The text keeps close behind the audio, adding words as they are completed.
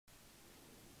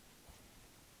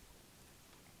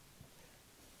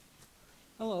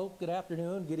Hello, good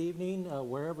afternoon, good evening,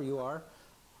 wherever you are.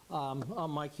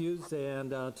 I'm Mike Hughes, and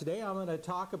today I'm going to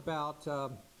talk about,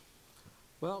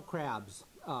 well, crabs.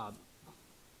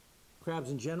 Crabs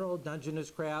in general,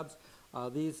 Dungeness crabs,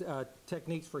 these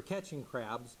techniques for catching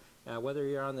crabs, whether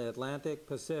you're on the Atlantic,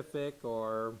 Pacific,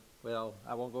 or, well,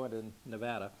 I won't go into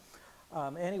Nevada.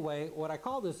 Anyway, what I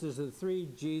call this is the 3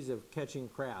 G's of catching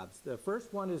crabs. The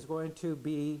first one is going to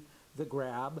be the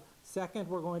grab. Second,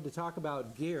 we're going to talk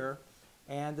about gear.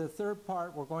 And the third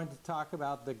part, we're going to talk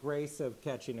about the grace of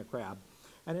catching a crab.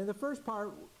 And in the first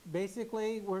part,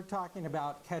 basically, we're talking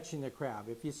about catching the crab.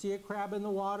 If you see a crab in the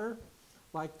water,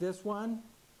 like this one,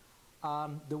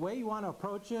 the way you want to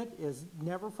approach it is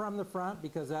never from the front,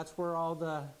 because that's where all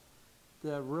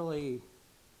the really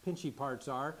pinchy parts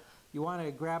are. You want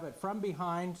to grab it from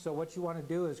behind, so what you want to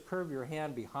do is curve your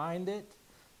hand behind it,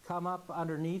 come up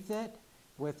underneath it,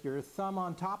 with your thumb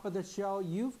on top of the shell,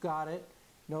 you've got it.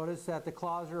 Notice that the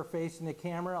claws are facing the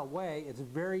camera away. It's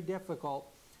very difficult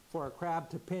for a crab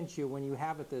to pinch you when you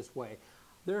have it this way.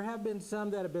 There have been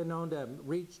some that have been known to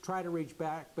try to reach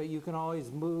back, but you can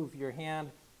always move your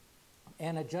hand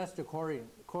and adjust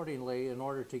accordingly in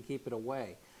order to keep it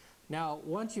away. Now,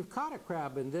 once you've caught a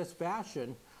crab in this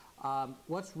fashion,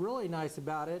 what's really nice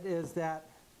about it is that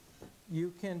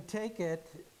you can take it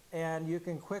and you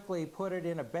can quickly put it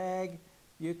in a bag.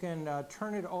 You can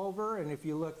turn it over, and if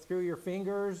you look through your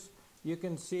fingers, you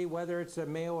can see whether it's a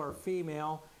male or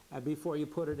female before you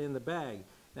put it in the bag.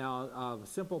 Now, a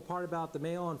simple part about the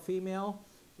male and female,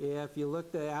 if you look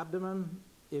at the abdomen,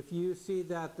 if you see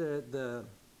that the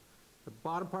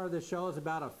bottom part of the shell is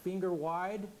about a finger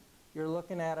wide, you're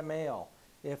looking at a male.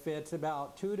 If it's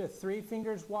about 2 to 3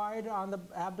 fingers wide on the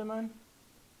abdomen,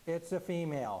 it's a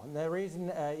female. And the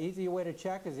reason, easy way to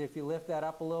check is if you lift that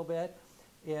up a little bit.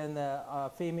 In the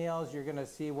females, you're going to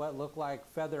see what look like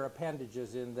feather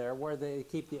appendages in there where they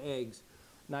keep the eggs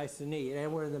nice and neat.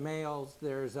 And where the males,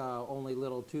 there's only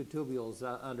little 2 tubules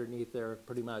underneath there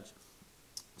pretty much.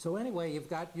 So anyway, you've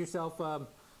got yourself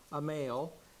a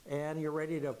male and you're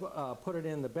ready to put it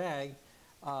in the bag.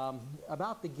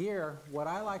 About the gear, what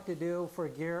I like to do for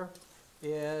gear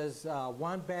is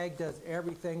one bag does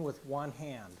everything with one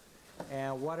hand.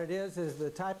 And what it is the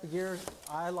type of gear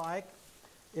I like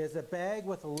is a bag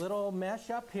with a little mesh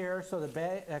up here so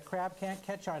the crab can't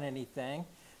catch on anything.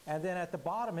 And then at the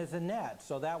bottom is a net,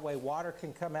 so that way water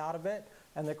can come out of it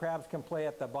and the crabs can play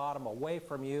at the bottom away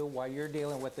from you while you're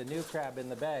dealing with the new crab in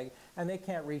the bag, and they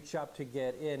can't reach up to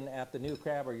get in at the new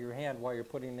crab or your hand while you're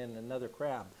putting in another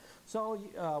crab.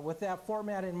 So with that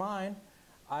format in mind,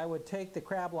 I would take the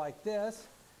crab like this,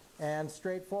 and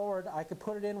straightforward, I could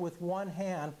put it in with one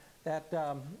hand. That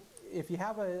if you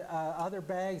have other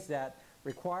bags that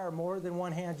require more than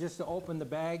one hand just to open the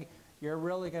bag, you're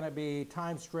really going to be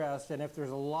time stressed, and if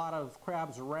there's a lot of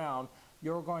crabs around,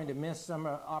 you're going to miss some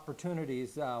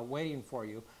opportunities waiting for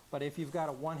you. But if you've got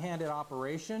a one-handed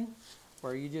operation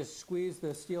where you just squeeze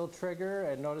the steel trigger,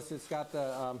 and notice it's got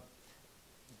the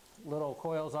little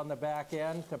coils on the back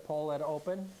end to pull it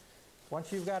open.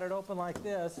 Once you've got it open like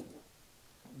this,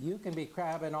 you can be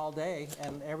crabbing all day,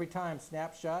 and every time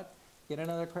snap shut, get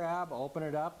another crab, open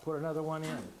it up, put another one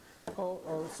in.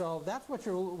 So that's what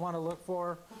you want to look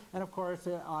for. And of course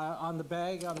on the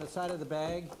bag, on the side of the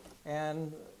bag,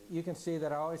 and you can see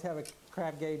that I always have a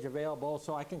crab gauge available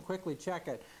so I can quickly check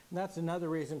it. And that's another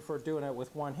reason for doing it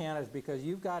with one hand, is because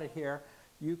you've got it here.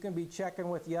 You can be checking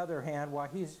with the other hand while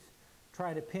he's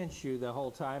trying to pinch you the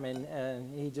whole time,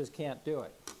 and he just can't do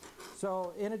it.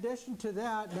 So in addition to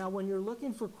that, now when you're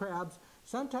looking for crabs,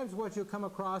 sometimes what you'll come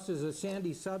across is a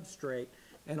sandy substrate,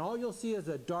 and all you'll see is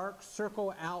a dark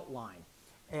circle outline.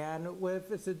 And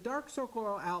if it's a dark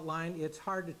circle outline, it's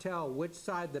hard to tell which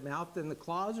side the mouth and the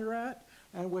claws are at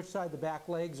and which side the back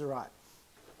legs are at.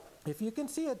 If you can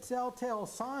see a telltale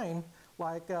sign,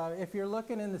 like if you're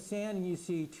looking in the sand and you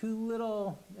see 2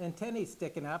 little antennae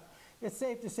sticking up, it's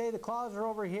safe to say the claws are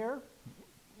over here,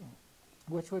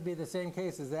 which would be the same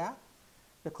case as that.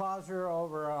 The claws are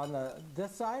over on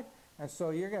this side. And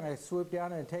so you're going to swoop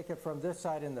down and take it from this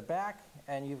side in the back,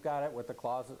 and you've got it with the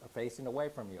claws facing away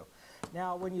from you.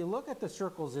 Now, when you look at the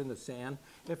circles in the sand,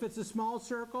 if it's a small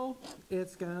circle,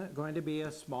 it's going to be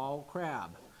a small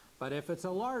crab. But if it's a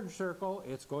large circle,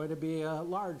 it's going to be a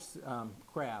large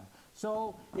crab.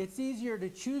 So it's easier to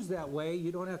choose that way.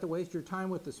 You don't have to waste your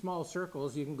time with the small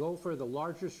circles. You can go for the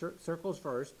larger circles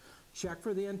first, check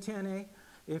for the antennae.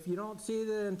 If you don't see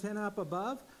the antenna up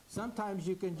above, sometimes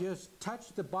you can just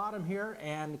touch the bottom here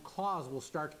and claws will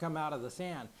start to come out of the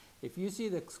sand. If you see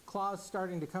the claws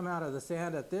starting to come out of the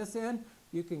sand at this end,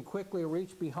 you can quickly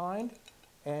reach behind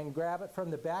and grab it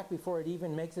from the back before it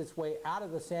even makes its way out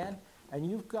of the sand, and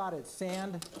you've got it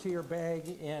sand to your bag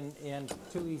in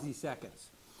 2 easy seconds.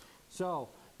 So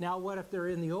now what if they're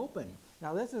in the open?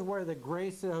 Now this is where the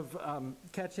grace of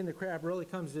catching the crab really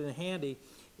comes in handy,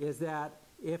 is that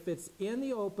if it's in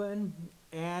the open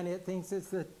and it thinks it's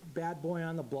the bad boy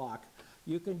on the block,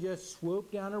 you can just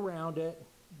swoop down around it,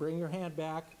 bring your hand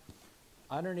back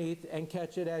underneath and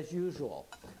catch it as usual.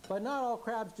 But not all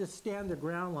crabs just stand their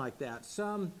ground like that.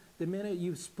 Some, the minute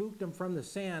you've spooked them from the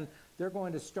sand, they're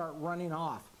going to start running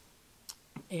off.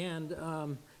 And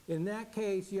in that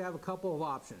case, you have a couple of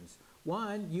options.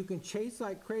 One, you can chase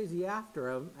like crazy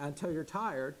after them until you're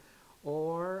tired,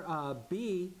 or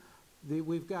B,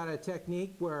 we've got a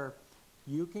technique where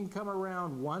you can come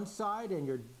around one side and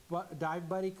your dive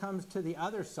buddy comes to the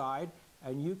other side,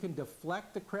 and you can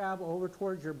deflect the crab over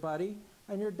towards your buddy,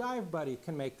 and your dive buddy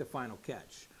can make the final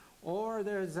catch. Or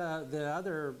there's the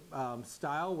other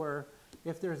style where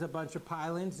if there's a bunch of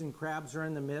pilings and crabs are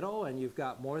in the middle and you've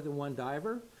got more than one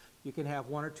diver, you can have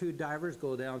 1 or 2 divers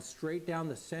go down straight down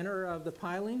the center of the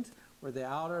pilings, where the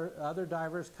other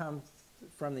divers come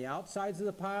from the outsides of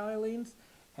the pilings,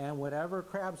 and whatever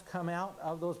crabs come out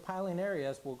of those piling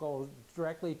areas will go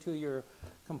directly to your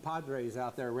compadres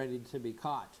out there ready to be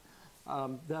caught.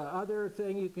 The other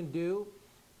thing you can do,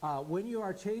 when you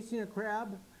are chasing a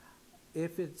crab,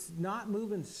 if it's not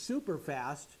moving super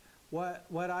fast,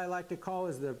 what I like to call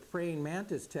is the praying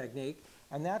mantis technique,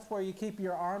 and that's where you keep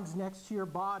your arms next to your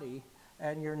body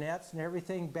and your nets and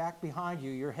everything back behind you.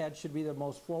 Your head should be the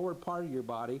most forward part of your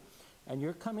body, and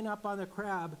you're coming up on the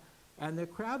crab, and the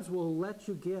crabs will let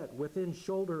you get within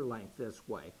shoulder length this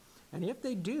way. And if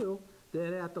they do,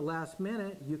 then at the last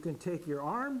minute, you can take your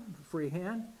arm, free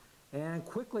hand, and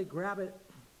quickly grab it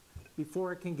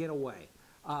before it can get away.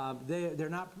 They're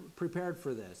not prepared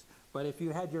for this. But if you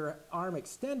had your arm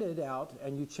extended out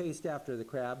and you chased after the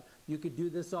crab, you could do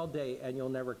this all day and you'll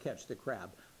never catch the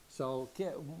crab. So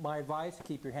my advice,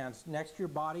 keep your hands next to your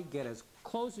body, get as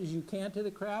close as you can to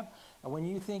the crab, and when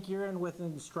you think you're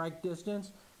within strike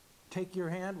distance, take your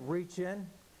hand, reach in,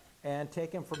 and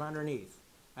take him from underneath.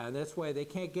 And this way they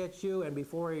can't get you, and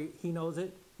before he knows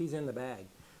it, he's in the bag.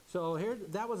 So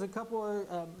that was a couple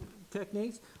of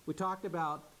techniques. We talked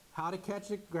about how to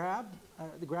catch a crab,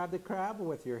 grab the crab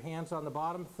with your hands on the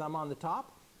bottom, thumb on the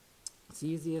top. It's the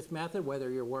easiest method, whether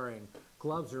you're wearing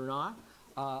gloves or not.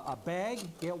 A bag,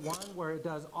 get one where it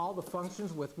does all the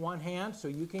functions with one hand, so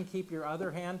you can keep your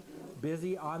other hand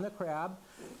busy on the crab.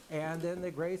 And then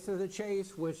the grace of the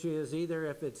chase, which is either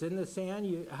if it's in the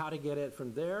sand, how to get it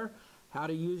from there, how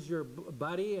to use your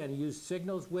buddy and use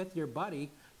signals with your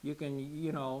buddy. You can,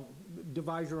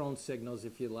 devise your own signals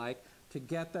if you like, to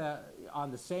get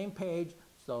on the same page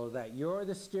so that you're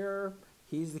the steerer,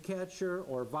 he's the catcher,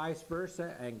 or vice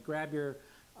versa, and grab your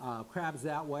crabs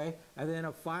that way. And then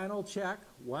a final check,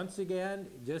 once again,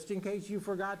 just in case you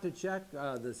forgot to check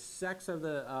the sex of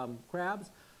the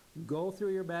crabs, go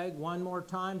through your bag one more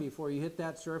time before you hit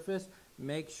that surface.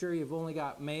 Make sure you've only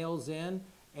got males in,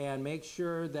 and make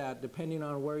sure that depending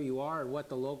on where you are and what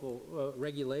the local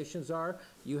regulations are,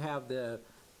 you have the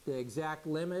exact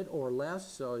limit or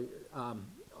less, so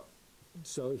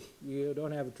you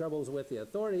don't have troubles with the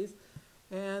authorities.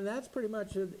 And that's pretty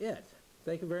much it.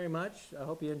 Thank you very much. I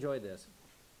hope you enjoyed this.